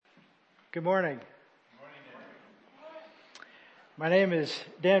Good morning. My name is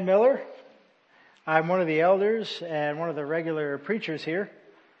Dan Miller. I'm one of the elders and one of the regular preachers here.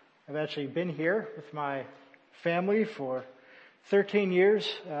 I've actually been here with my family for 13 years,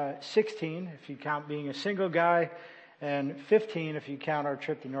 16 if you count being a single guy, and 15 if you count our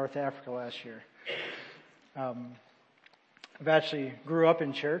trip to North Africa last year. I've actually grew up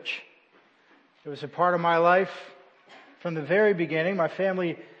in church. It was a part of my life from the very beginning. My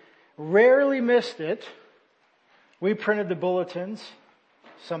family rarely missed it. We printed the bulletins.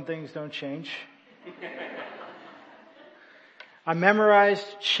 Some things don't change. I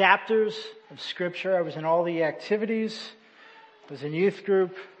memorized chapters of scripture. I was in all the activities. I was in youth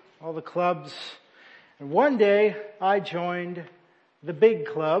group, all the clubs. And one day I joined the big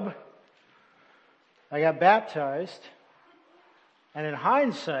club. I got baptized. And in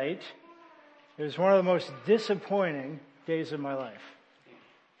hindsight, it was one of the most disappointing days of my life.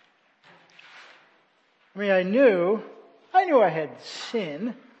 I mean, I knew I had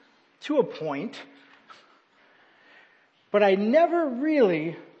sin to a point, but I never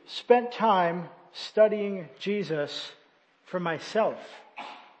really spent time studying Jesus for myself.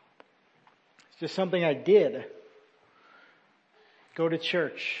 It's just something I did. Go to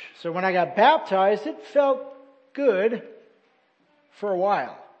church. So when I got baptized, it felt good for a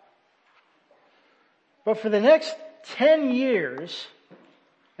while. But for the next 10 years,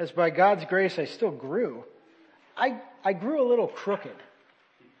 as by God's grace I still grew, I grew a little crooked.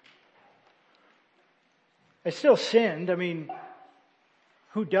 I still sinned. I mean,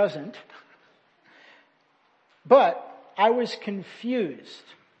 who doesn't? But I was confused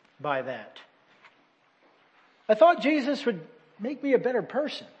by that. I thought Jesus would make me a better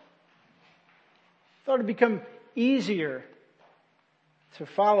person. I thought it'd become easier to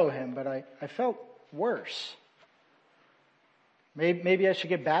follow him, but I felt worse. Maybe I should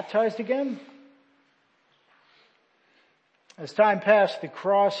get baptized again? As time passed, the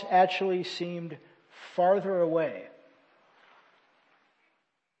cross actually seemed farther away.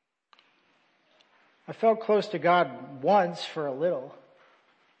 I felt close to God once for a little.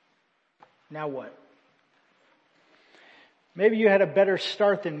 Now what? Maybe you had a better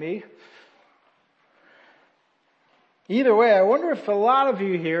start than me. Either way, I wonder if a lot of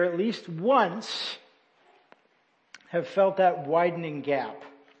you here, at least once, have felt that widening gap.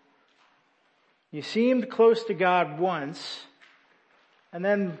 You seemed close to God once, and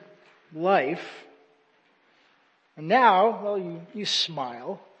then life, and now, well, you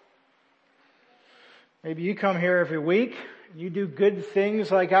smile. Maybe you come here every week, you do good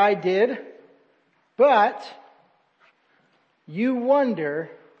things like I did, but you wonder,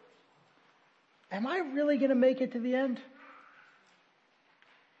 am I really going to make it to the end?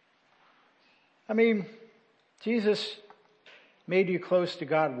 I mean, Jesus made you close to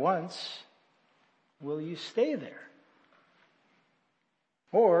God once. Will you stay there?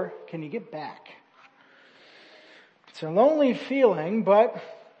 Or can you get back? It's a lonely feeling, but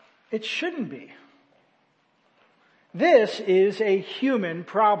it shouldn't be. This is a human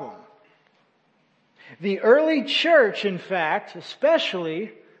problem. The early church, in fact,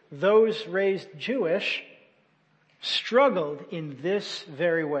 especially those raised Jewish, struggled in this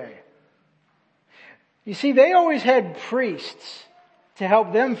very way. You see, they always had priests to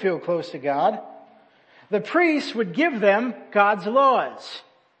help them feel close to God. The priests would give them God's laws.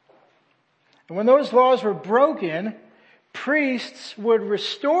 And when those laws were broken, priests would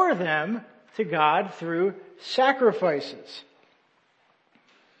restore them to God through sacrifices.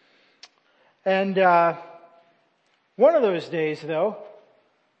 And one of those days, though,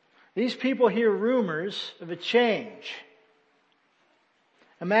 these people hear rumors of a change.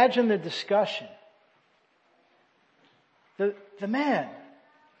 Imagine the discussion. The man,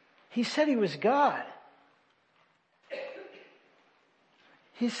 he said he was God.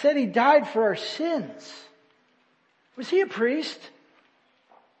 He said he died for our sins. Was he a priest?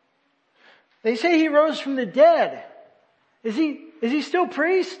 They say he rose from the dead. Is he still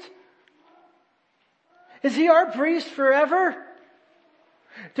priest? Is he our priest forever?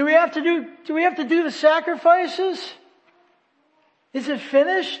 Do we have to do the sacrifices? Is it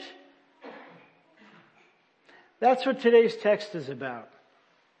finished? That's what today's text is about.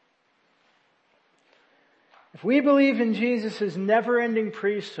 If we believe in Jesus' never-ending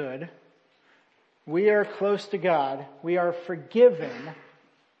priesthood, we are close to God. We are forgiven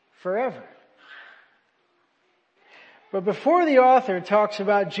forever. But before the author talks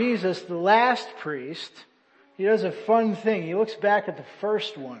about Jesus, the last priest, he does a fun thing. He looks back at the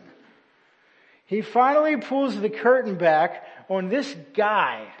first one. He finally pulls the curtain back on this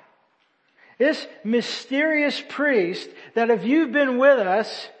guy, this mysterious priest that if you've been with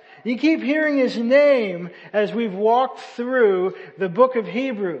us, You keep hearing his name as we've walked through the book of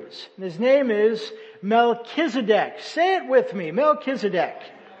Hebrews. And his name is Melchizedek. Say it with me, Melchizedek.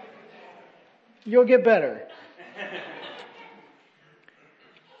 You'll get better.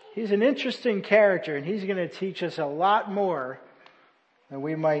 He's an interesting character, and he's going to teach us a lot more than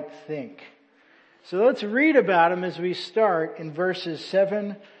we might think. So let's read about him as we start in verses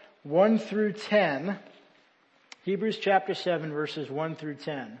 7, 1 through 10. Hebrews chapter 7, verses 1 through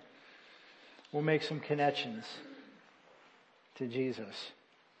 10. We'll make some connections to Jesus.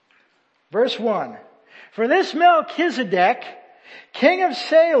 Verse 1. For this Melchizedek, king of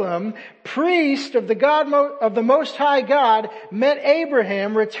Salem, priest of the Most High God, met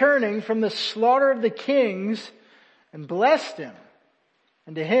Abraham returning from the slaughter of the kings and blessed him.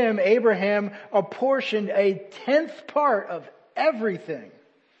 And to him, Abraham apportioned a 10th part of everything.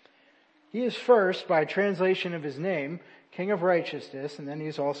 He is first, by translation of his name, King of Righteousness, and then he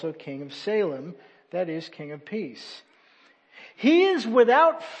is also King of Salem, that is, King of Peace. He is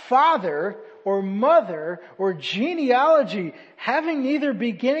without father or mother or genealogy, having neither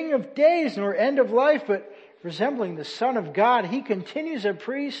beginning of days nor end of life, but resembling the Son of God. He continues a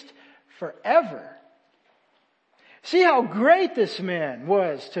priest forever. See how great this man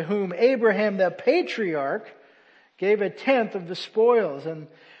was, to whom Abraham the patriarch gave a 10th of the spoils. And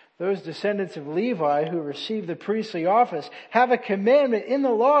those descendants of Levi who receive the priestly office have a commandment in the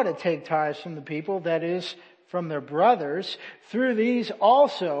law to take tithes from the people, that is, from their brothers. Through these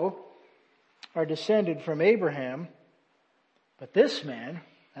also are descended from Abraham. But this man,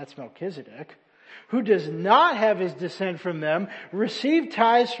 that's Melchizedek, who does not have his descent from them, received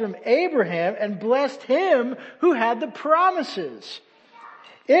tithes from Abraham and blessed him who had the promises.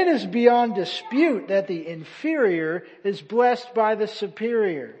 It is beyond dispute that the inferior is blessed by the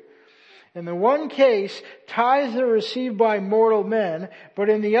superior. In the one case, tithes are received by mortal men, but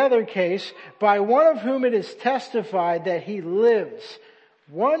in the other case, by one of whom it is testified that he lives.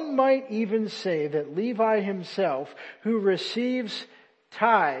 One might even say that Levi himself, who receives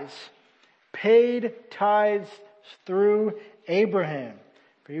tithes, paid tithes through Abraham,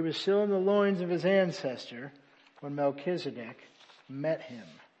 for he was still in the loins of his ancestor when Melchizedek met him.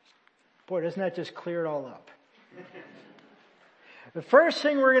 Boy, doesn't that just clear it all up? The first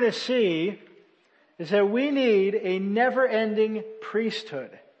thing we're going to see is that we need a never-ending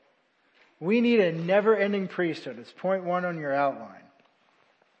priesthood. We need a never-ending priesthood. It's point 1 on your outline.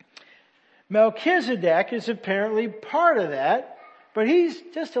 Melchizedek is apparently part of that, but he's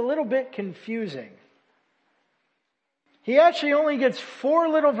just a little bit confusing. He actually only gets 4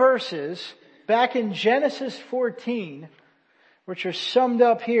 little verses back in Genesis 14, which are summed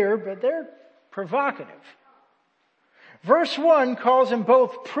up here, but they're provocative. Verse 1 calls him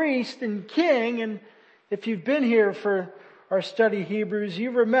both priest and king, and if you've been here for our study Hebrews, you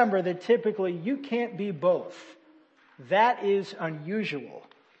remember that typically you can't be both. That is unusual.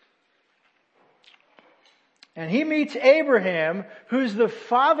 And he meets Abraham, who's the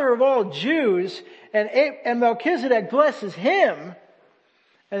father of all Jews, and Melchizedek blesses him.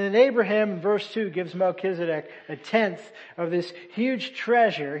 And then Abraham in verse 2 gives Melchizedek a 10th of this huge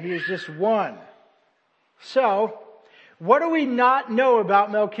treasure. He is just one. So, what do we not know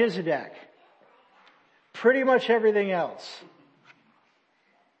about Melchizedek? Pretty much everything else.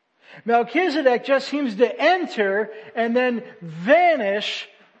 Melchizedek just seems to enter and then vanish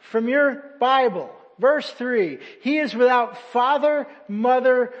from your Bible. Verse 3, he is without father,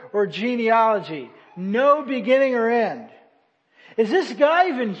 mother, or genealogy. No beginning or end. Is this guy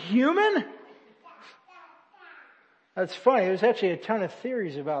even human? That's funny. There's actually a ton of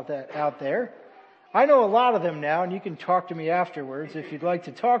theories about that out there. I know a lot of them now, and you can talk to me afterwards if you'd like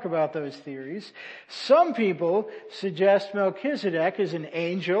to talk about those theories. Some people suggest Melchizedek is an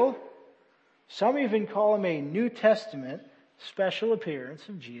angel. Some even call him a New Testament special appearance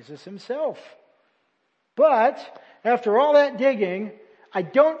of Jesus himself. But, after all that digging, I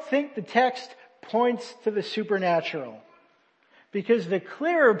don't think the text points to the supernatural. Because the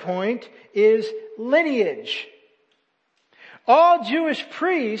clearer point is lineage. All Jewish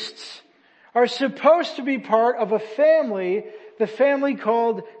priests are supposed to be part of a family, the family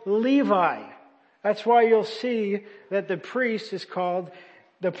called Levi. That's why you'll see that the priesthood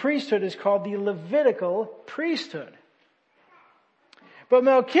is called the Levitical priesthood. But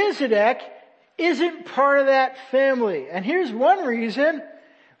Melchizedek isn't part of that family. And here's one reason.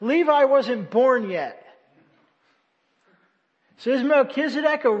 Levi wasn't born yet. So is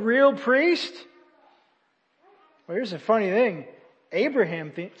Melchizedek a real priest? Well, here's the funny thing.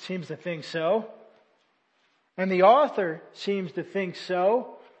 Abraham seems to think so. And the author seems to think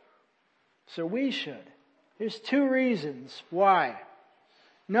so. So we should. There's 2 reasons why.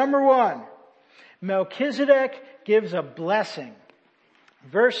 Number one, Melchizedek gives a blessing.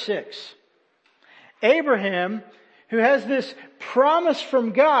 Verse 6. Abraham, who has this promise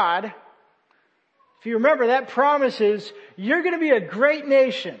from God, if you remember, that promise is, you're going to be a great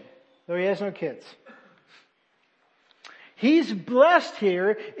nation, though he has no kids. He's blessed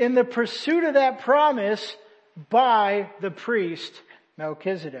here in the pursuit of that promise by the priest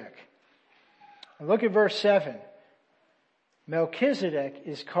Melchizedek. And look at verse 7. Melchizedek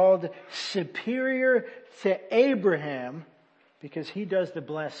is called superior to Abraham because he does the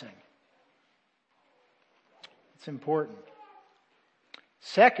blessing. It's important.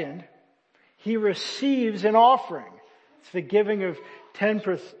 Second, he receives an offering. It's the giving of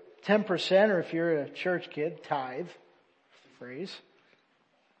 10%, or if you're a church kid, tithe. Phrase.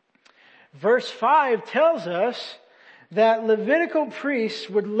 Verse 5 tells us that Levitical priests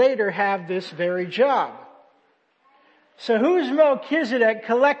would later have this very job. So who's Melchizedek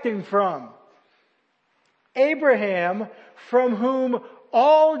collecting from? Abraham, from whom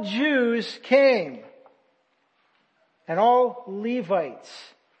all Jews came and all Levites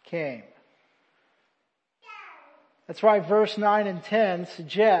came. That's why verse 9 and 10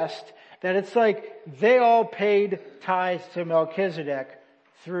 suggest that it's like they all paid tithes to Melchizedek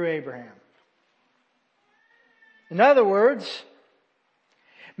through Abraham. In other words,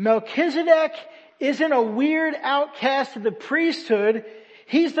 Melchizedek isn't a weird outcast of the priesthood.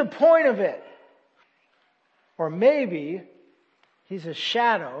 He's the point of it. Or maybe he's a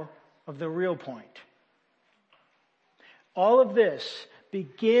shadow of the real point. All of this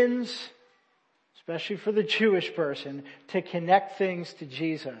begins, especially for the Jewish person, to connect things to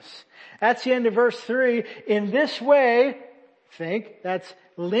Jesus. That's the end of verse 3. In this way, that's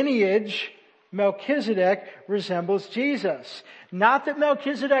lineage, Melchizedek resembles Jesus. Not that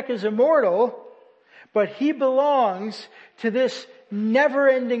Melchizedek is immortal, but he belongs to this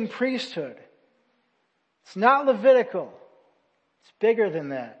never-ending priesthood. It's not Levitical. It's bigger than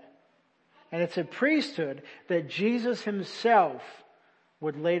that. And it's a priesthood that Jesus himself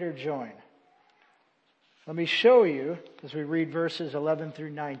would later join. Let me show you as we read verses 11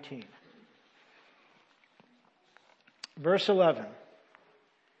 through 19. Verse 11.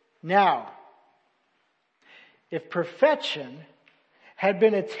 Now, if perfection had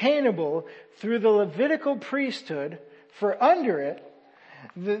been attainable through the Levitical priesthood, for under it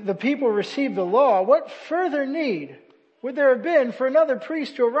the people received the law, what further need would there have been for another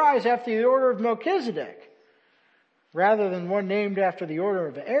priest to arise after the order of Melchizedek, rather than one named after the order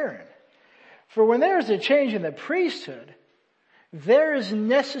of Aaron? For when there is a change in the priesthood, there is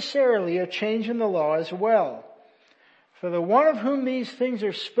necessarily a change in the law as well. For the one of whom these things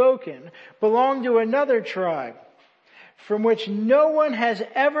are spoken belonged to another tribe, from which no one has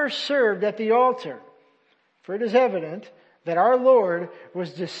ever served at the altar. For it is evident that our Lord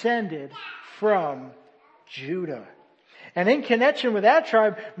was descended from Judah. And in connection with that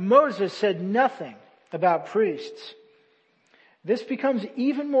tribe, Moses said nothing about priests. This becomes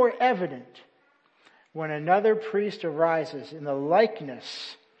even more evident when another priest arises in the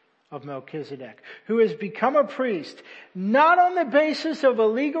likeness of Melchizedek, who has become a priest, not on the basis of a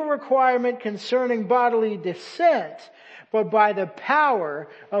legal requirement concerning bodily descent, but by the power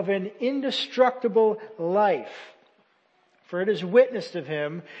of an indestructible life. For it is witnessed of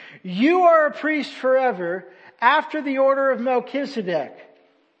him, you are a priest forever after the order of Melchizedek.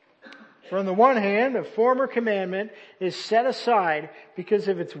 For on the one hand, a former commandment is set aside because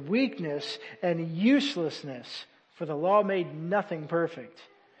of its weakness and uselessness, for the law made nothing perfect.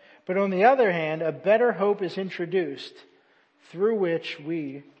 But on the other hand, a better hope is introduced, through which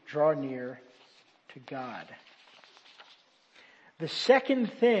we draw near to God. The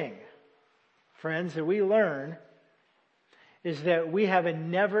second thing, friends, that we learn is that we have a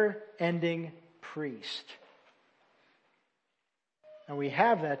never-ending priest. And we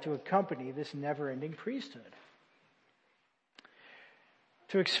have that to accompany this never-ending priesthood.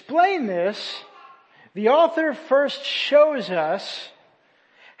 To explain this, the author first shows us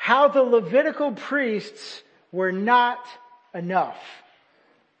how the Levitical priests were not enough.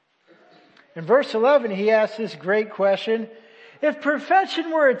 In verse 11, he asks this great question: if perfection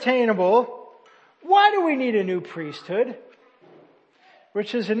were attainable, why do we need a new priesthood?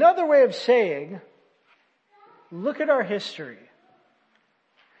 Which is another way of saying, look at our history.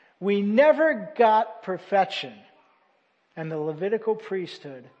 We never got perfection, and the Levitical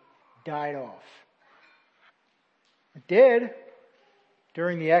priesthood died off. It did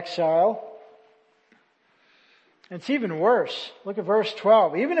during the exile. It's even worse. Look at verse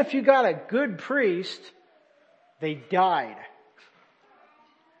 12. Even if you got a good priest, they died.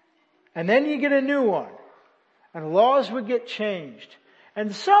 And then you get a new one, and laws would get changed.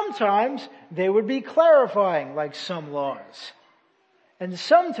 And sometimes they would be clarifying, like some laws. And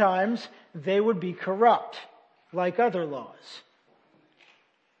sometimes they would be corrupt, like other laws.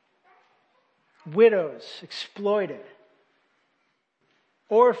 Widows exploited.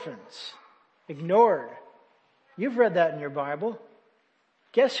 Orphans ignored. You've read that in your Bible.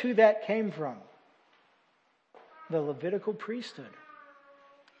 Guess who that came from? The Levitical priesthood.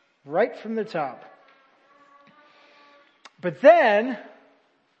 Right from the top. But then,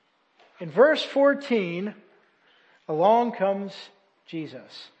 in verse 14, along comes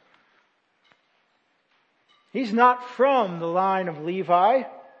Jesus. He's not from the line of Levi.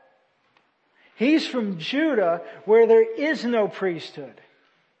 He's from Judah, where there is no priesthood.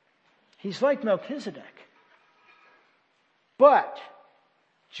 He's like Melchizedek. But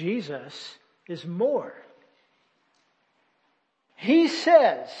Jesus is more. He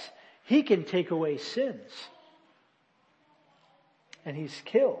says he can take away sins. And he's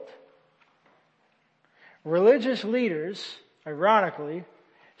killed. Religious leaders, ironically,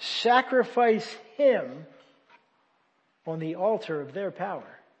 sacrifice him on the altar of their power.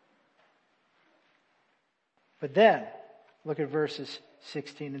 But then, look at verses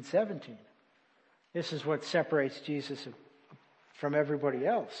 16 and 17. This is what separates Jesus from everybody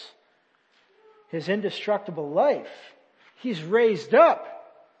else. His indestructible life. He's raised up.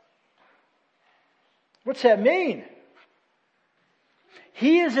 What's that mean?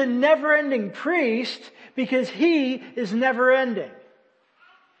 He is a never-ending priest because he is never-ending.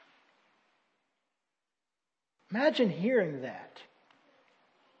 Imagine hearing that.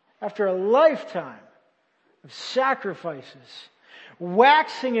 After a lifetime of sacrifices,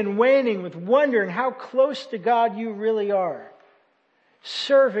 waxing and waning with wondering how close to God you really are,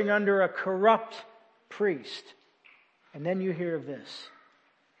 serving under a corrupt priest. And then you hear of this.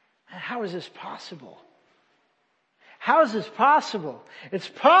 How is this possible? How is this possible? It's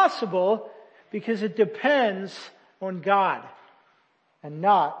possible because it depends on God and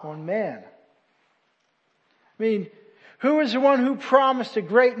not on man. I mean, who is the one who promised a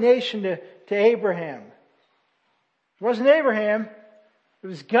great nation to Abraham? It wasn't Abraham. It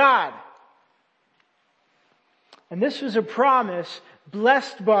was God. And this was a promise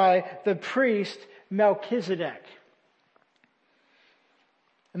blessed by the priest Melchizedek.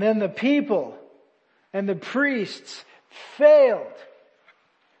 And then the people and the priests failed.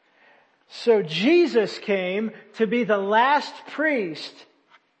 So Jesus came to be the last priest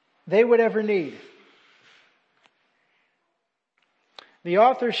they would ever need. The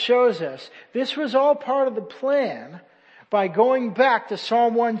author shows us this was all part of the plan by going back to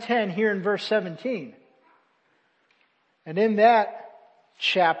Psalm 110 here in verse 17. And in that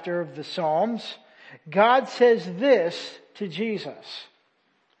chapter of the Psalms, God says this to Jesus.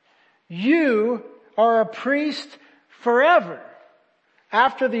 You are a priest forever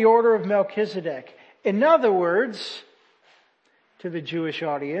after the order of Melchizedek. In other words, to the Jewish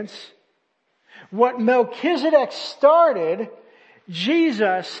audience, what Melchizedek started,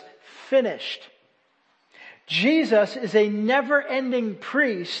 Jesus finished. Jesus is a never-ending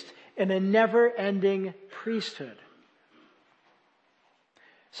priest in a never-ending priesthood.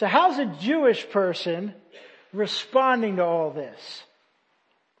 So how's a Jewish person responding to all this?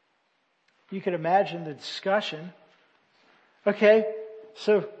 You can imagine the discussion. Okay,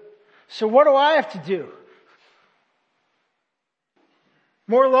 so what do I have to do?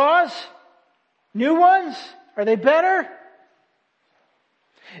 More laws? New ones? Are they better?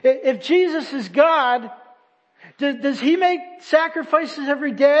 If Jesus is God, does he make sacrifices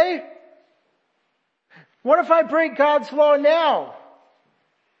every day? What if I break God's law now?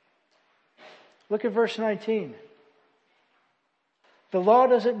 Look at verse 19. The law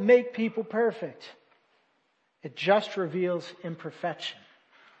doesn't make people perfect. It just reveals imperfection.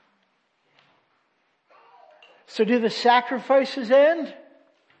 So do the sacrifices end?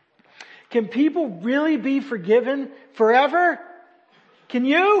 Can people really be forgiven forever? Can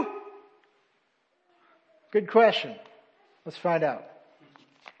you? Good question. Let's find out.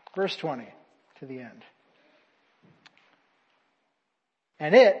 Verse 20 to the end.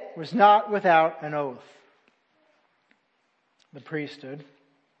 And it was not without an oath, the priesthood.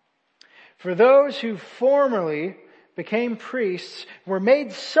 For those who formerly became priests were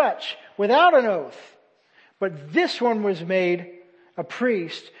made such without an oath. But this one was made a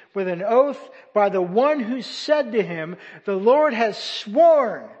priest with an oath by the one who said to him, the Lord has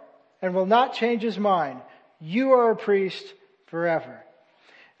sworn and will not change his mind. You are a priest forever.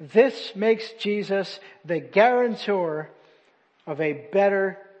 This makes Jesus the guarantor of a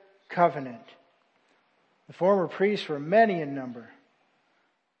better covenant. The former priests were many in number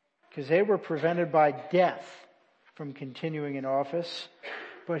because they were prevented by death from continuing in office,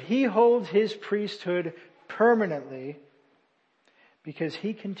 but he holds his priesthood permanently because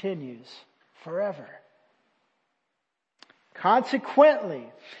he continues forever. Consequently,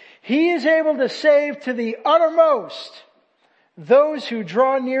 he is able to save to the uttermost those who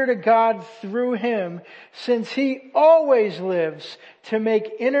draw near to God through him, since he always lives to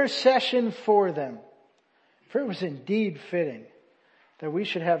make intercession for them. For it was indeed fitting that we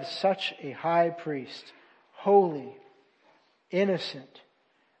should have such a high priest, holy, innocent,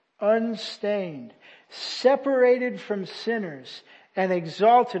 unstained, separated from sinners, and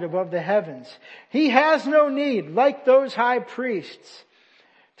exalted above the heavens. He has no need, like those high priests,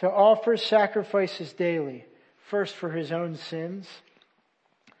 to offer sacrifices daily, first for his own sins,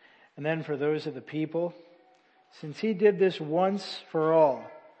 and then for those of the people, since he did this once for all,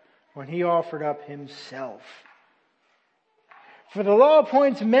 when he offered up himself. For the law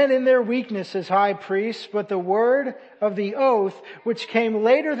appoints men in their weakness as high priests, but the word of the oath, which came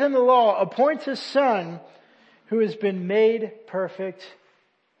later than the law, appoints a son who has been made perfect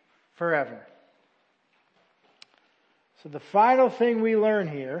forever. So the final thing we learn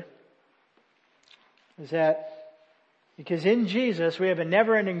here is that because in Jesus we have a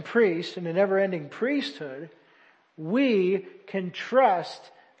never-ending priest and a never-ending priesthood, we can trust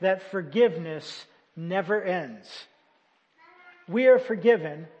that forgiveness never ends. We are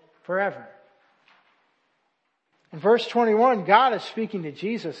forgiven forever. In verse 21, God is speaking to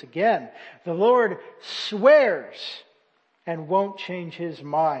Jesus again. The Lord swears and won't change his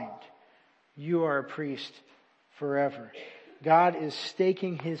mind. You are a priest forever. God is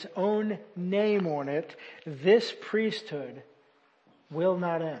staking his own name on it. This priesthood will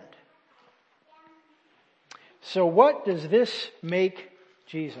not end. So what does this make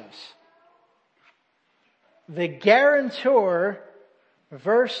Jesus? The guarantor,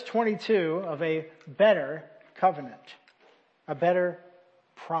 verse 22, of a better covenant, a better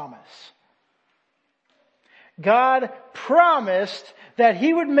promise. God promised that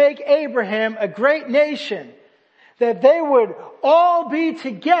he would make Abraham a great nation, that they would all be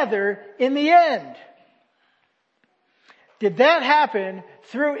together in the end. Did that happen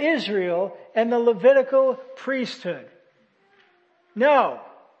through Israel and the Levitical priesthood? No.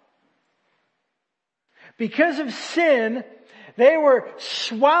 Because of sin, they were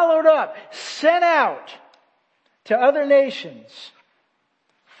swallowed up, sent out to other nations,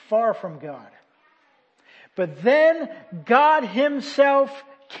 far from God. But then God himself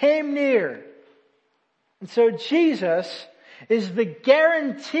came near. And so Jesus is the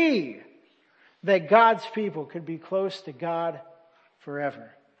guarantee that God's people could be close to God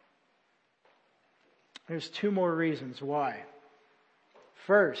forever. There's two more reasons why.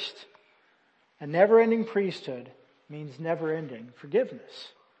 First, a never-ending priesthood means never-ending forgiveness.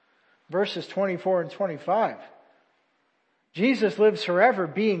 Verses 24 and 25. Jesus lives forever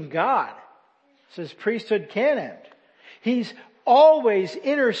being God, so his priesthood can't end. He's always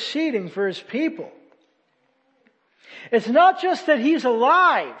interceding for his people. It's not just that he's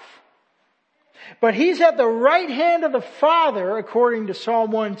alive, but he's at the right hand of the Father, according to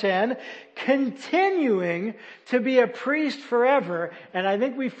Psalm 110, continuing to be a priest forever. And I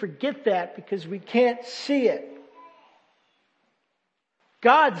think we forget that because we can't see it.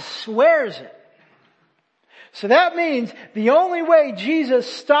 God swears it. So that means the only way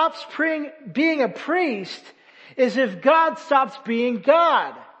Jesus stops being a priest is if God stops being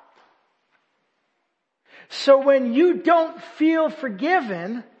God. So when you don't feel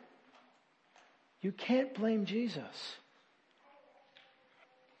forgiven, you can't blame Jesus.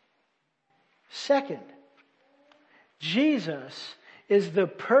 Second, Jesus is the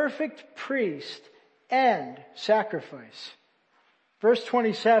perfect priest and sacrifice. Verse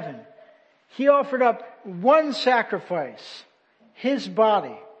 27, he offered up one sacrifice, his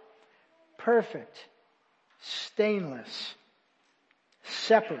body, perfect, stainless,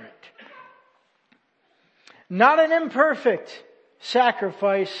 separate. Not an imperfect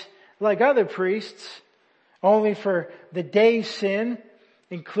sacrifice like other priests, only for the day's sin,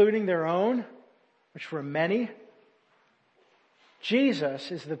 including their own, which were many.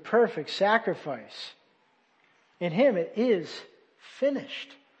 Jesus is the perfect sacrifice. In him it is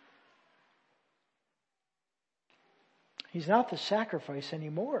finished. He's not the sacrifice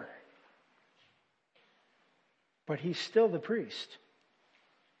anymore, but he's still the priest.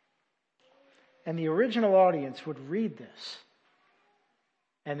 And the original audience would read this,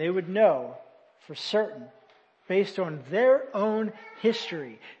 and they would know for certain, based on their own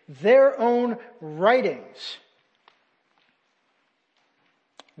history, their own writings.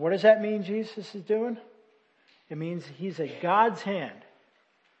 What does that mean Jesus is doing? It means he's at God's hand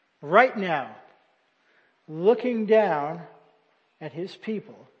right now, looking down at his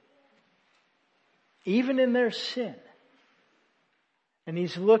people, even in their sin. And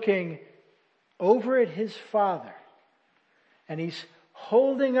he's looking over at his Father. And he's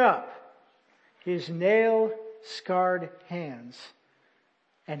holding up his nail-scarred hands.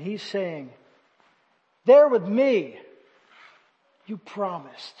 And he's saying, "There with me, you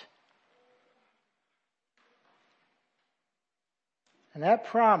promised." And that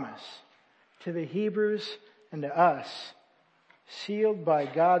promise to the Hebrews and to us, sealed by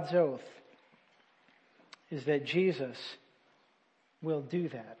God's oath, is that Jesus will do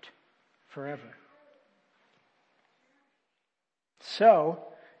that forever.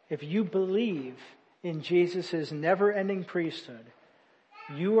 So, if you believe in Jesus' never-ending priesthood,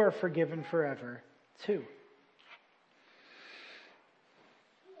 you are forgiven forever too.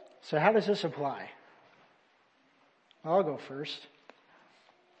 So how does this apply? I'll go first.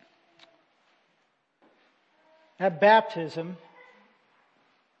 That baptism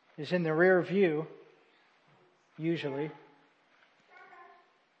is in the rear view, usually.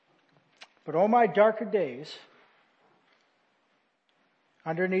 But all my darker days,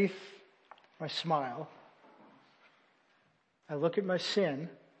 underneath my smile, I look at my sin,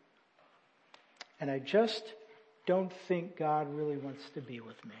 and I just don't think God really wants to be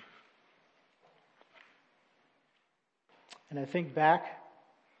with me. And I think back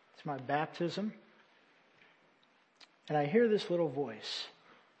to my baptism, and I hear this little voice.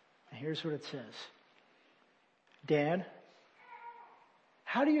 And here's what it says. "Dan,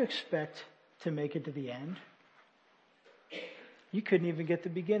 how do you expect to make it to the end? You couldn't even get the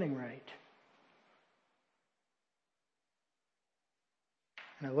beginning right."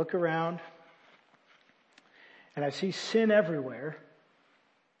 And I look around, and I see sin everywhere.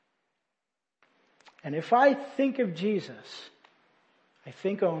 And if I think of Jesus, I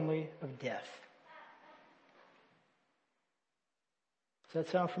think only of death. Does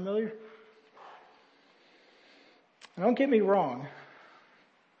that sound familiar? And don't get me wrong.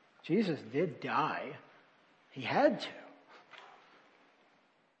 Jesus did die. He had to.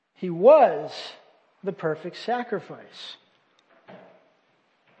 He was the perfect sacrifice.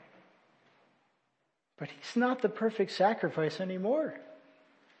 But he's not the perfect sacrifice anymore.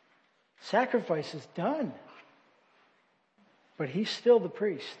 Sacrifice is done. But he's still the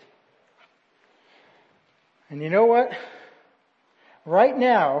priest. And you know what? Right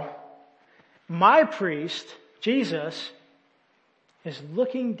now, my priest, Jesus, is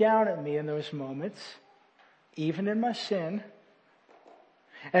looking down at me in those moments, even in my sin.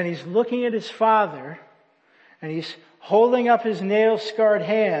 And he's looking at his Father, and he's holding up his nail-scarred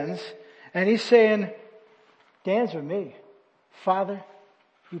hands, and he's saying, "Dan's with me. Father,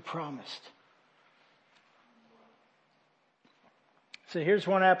 you promised." So here's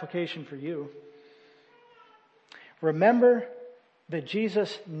one application for you. Remember that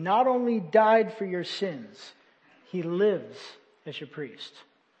Jesus not only died for your sins, he lives as your priest.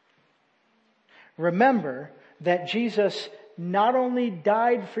 Remember that Jesus not only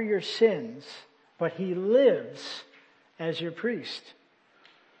died for your sins, but he lives as your priest.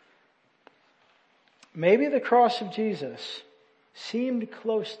 Maybe the cross of Jesus seemed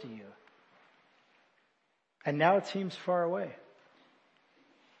close to you, and now it seems far away.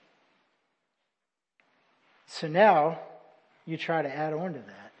 So now you try to add on to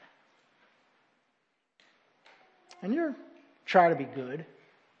that. And you try to be good.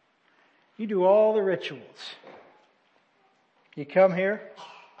 You do all the rituals. You come here,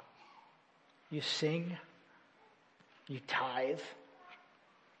 you sing, you tithe.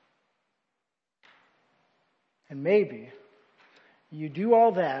 And maybe you do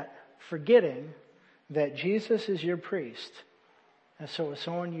all that forgetting that Jesus is your priest, and so it's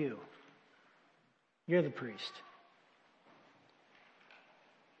on you. You're the priest.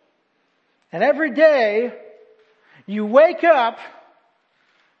 And every day you wake up,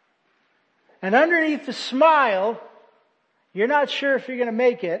 and underneath the smile, you're not sure if you're going to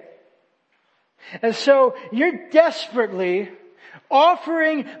make it. And so you're desperately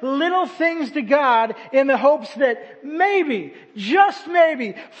offering little things to God in the hopes that maybe, just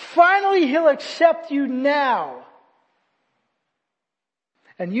maybe, finally he'll accept you now.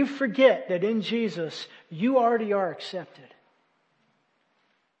 And you forget that in Jesus, you already are accepted.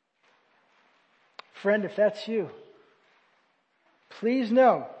 Friend, if that's you, please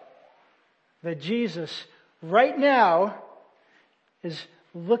know that Jesus right now is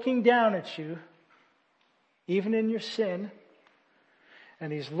looking down at you, even in your sin,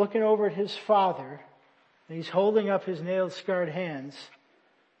 and he's looking over at his Father, and he's holding up his nail-scarred hands,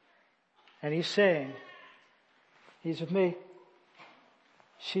 and he's saying, he's with me,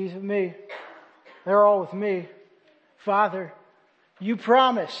 she's with me, They're all with me. Father, you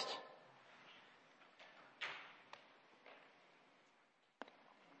promised.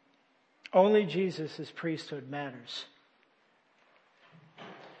 Only Jesus' priesthood matters.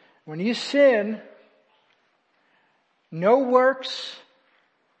 When you sin, no works,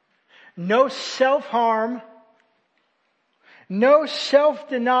 no self-harm, no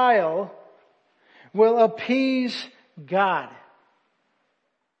self-denial will appease God.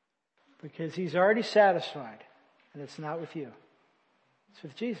 Because He's already satisfied. And it's not with you. It's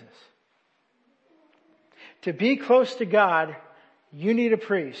with Jesus. To be close to God, you need a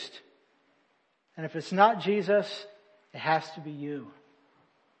priest. And if it's not Jesus, it has to be you.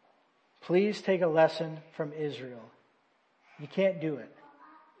 Please take a lesson from Israel. You can't do it.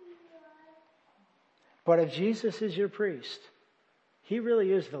 But if Jesus is your priest, He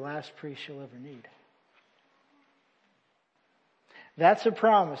really is the last priest you'll ever need. That's a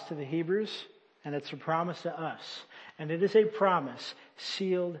promise to the Hebrews, and it's a promise to us. And it is a promise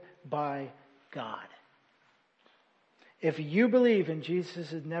sealed by God. If you believe in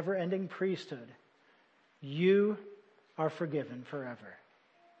Jesus' never-ending priesthood, you are forgiven forever.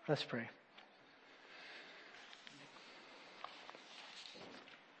 Let's pray.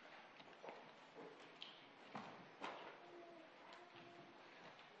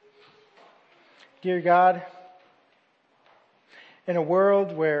 Dear God, in a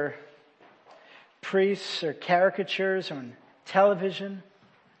world where priests are caricatures on television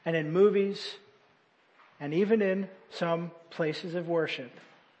and in movies and even in some places of worship,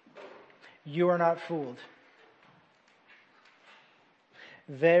 you are not fooled.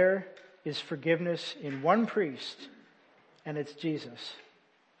 There is forgiveness in one priest, and it's Jesus.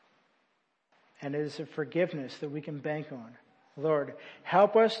 And it is a forgiveness that we can bank on. Lord,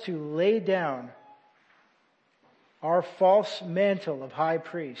 help us to lay down our false mantle of high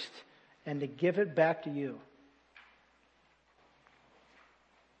priest and to give it back to you.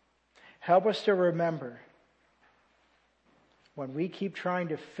 Help us to remember when we keep trying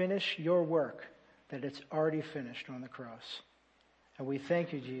to finish your work that it's already finished on the cross. And we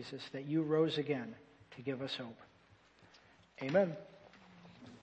thank you, Jesus, that you rose again to give us hope. Amen.